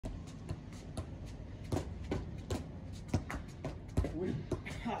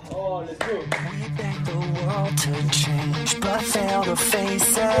Oh, let's go. We beg the world to change, but fail to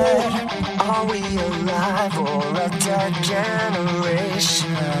face it. Are we alive or a dead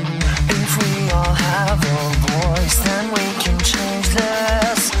generation? If we all have a voice, then we can change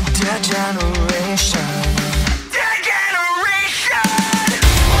this. Dead generation.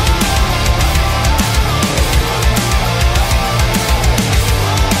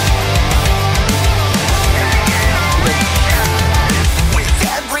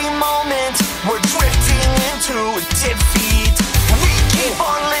 Defeat. We keep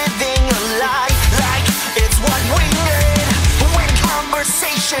on living a lie like it's what we need. When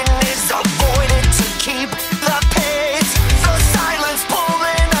conversation is avoided to keep the pace, the silence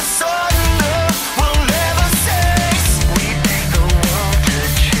pulling us under will never cease. We beg the world to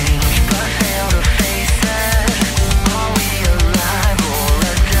change, but fail to face it. Are we alive or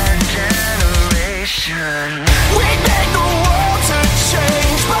a dead generation? We beg the world to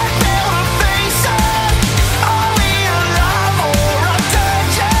change, but fail to face it.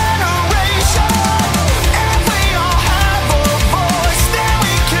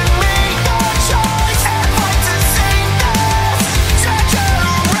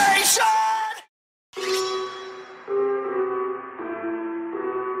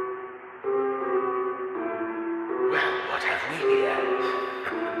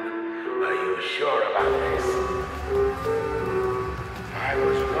 Sure about this. I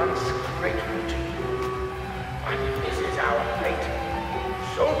was once grateful to you, but this is our fate.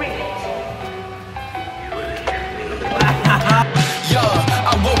 So be it. You leave me. Yo,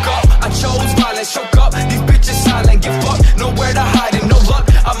 I woke up, I chose violence, choke up. These bitches silent, get fucked, nowhere to hide and no luck.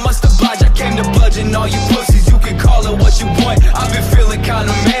 I must oblige, I came to bludgeon all you pussies. You can call it what you want. I've been feeling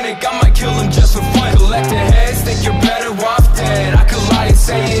kinda manic, I might kill them just for fun. Collecting heads, think you're better off dead. I could lie and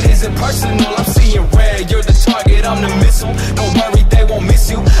say it isn't personal. I'm seeing red, you're the target, I'm the missile. Don't worry, they won't miss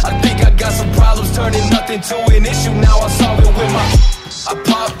you. I think I got some problems, turning nothing to an issue. Now I solve it with my I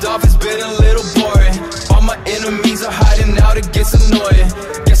popped off, it's been a little boring. All my enemies are hiding out, it gets annoying.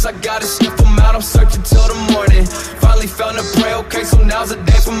 Guess I gotta sniff them out, I'm searching till the morning. Finally found a prey, okay, so now's the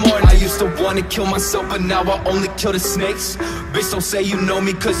day for morning. I used to wanna kill myself, but now I only kill the snakes. Bitch, don't say you know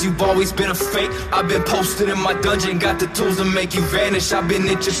me, cause you've always been a fake. I've been posted in my dungeon, got the tools to make you vanish. I've been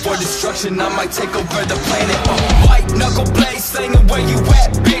itching for destruction, I might take over the planet. White knuckle blades, slinging where you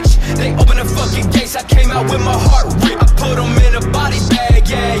at, bitch. They open the fucking gates, I came out with my heart ripped. I put them in a body bag,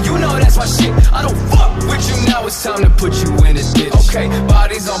 yeah, you know that's my shit. I don't fuck with you, now it's time to put you in a ditch. Okay,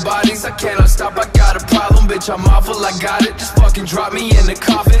 bodies on bodies, I cannot stop, I got a problem, bitch, I'm awful, I got it. Just fucking drop me in the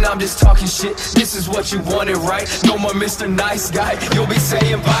coffin, I'm just talking shit. This is what you wanted, right? No more Mr. Nice Guy, you'll be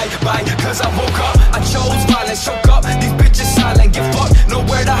saying bye, bye. Cause I woke up, I chose violence, choke up. These bitches silent, get fucked,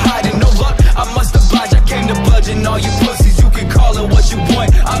 nowhere to hide and no luck. I must oblige, I came to bludgeon all you pussies. You can call it what you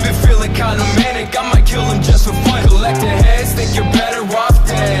want. I've been feeling kinda manic, I might kill them just for fun. Collecting heads, think you're better off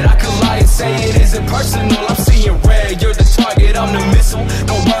dead. I could lie and say it isn't personal. I'm seeing red, you're the target, I'm the missile.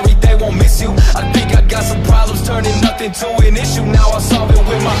 Don't worry, they won't miss you. I think I got some problems, turning nothing to an issue. Now I solve it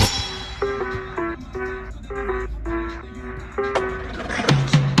with my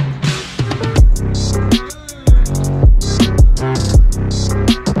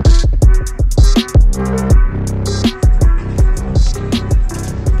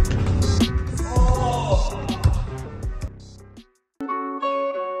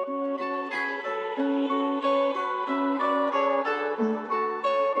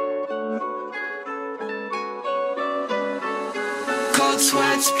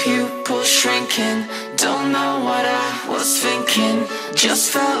sweats, pupils shrinking. Don't know what I was thinking.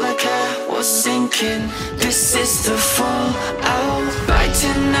 Just felt like I was sinking. This is the fallout.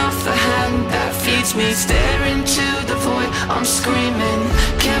 Biting off the hand that feeds me. Staring into the void, I'm screaming.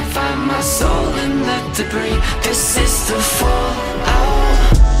 Can't find my soul in the debris. This is the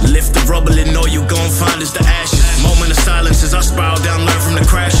fallout. Lift the rubble and all you gon' find is the ashes. Moment of silence as I spiral down, learn from the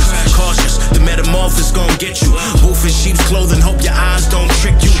crashes. Cautious, the metamorphosis gon' get you. Wolf in sheep's clothing, hope your eyes don't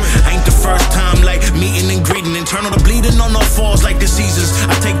trick you. Ain't the first time like meeting and greeting. Internal to bleeding on all falls like the seasons.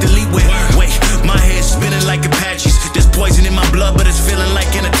 I take the lead with, wait, my head spinning like Apaches. There's poison in my blood, but it's feeling like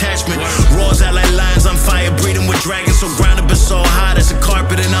an attachment. Roars out like lions, I'm fire breathing with dragons. So grounded but so high, that's a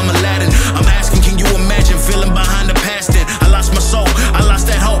carpet and I'm Aladdin. I'm asking, can you imagine feeling behind the past then? I lost my soul, I lost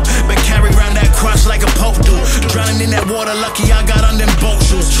that hope. Been carried around that cross like a pope do. Drowning in that water, lucky I got on them boat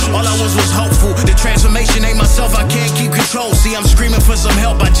shoes. All I was hopeful, the transformation ain't myself, I can't keep control. See, I'm screaming for some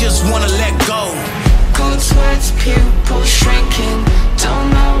help, I just wanna let go. Cold sweats, pupils shrinking. Don't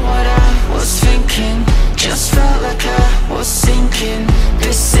know what I was thinking. Just felt like I was sinking.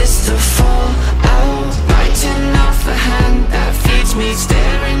 This is the fallout. Biting off the hand that feeds me.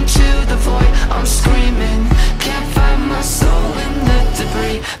 Staring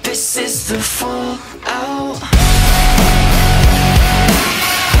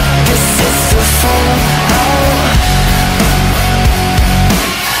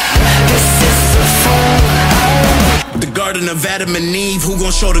of Adam and Eve, who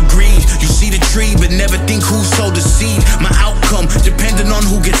gon' show the greed? You see the tree, but never think who sowed the seed. My outcome, depending on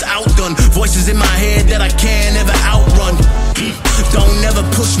who gets outdone. Voices in my head that I can't ever outrun. Don't never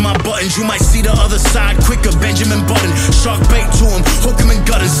push my buttons, you might see the other side quicker. Benjamin Button, shark bait to him, hook him and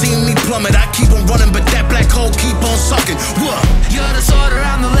gut him. See me plummet, I keep on running, but that black hole keep on sucking. What? You're the sword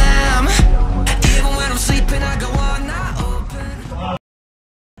around the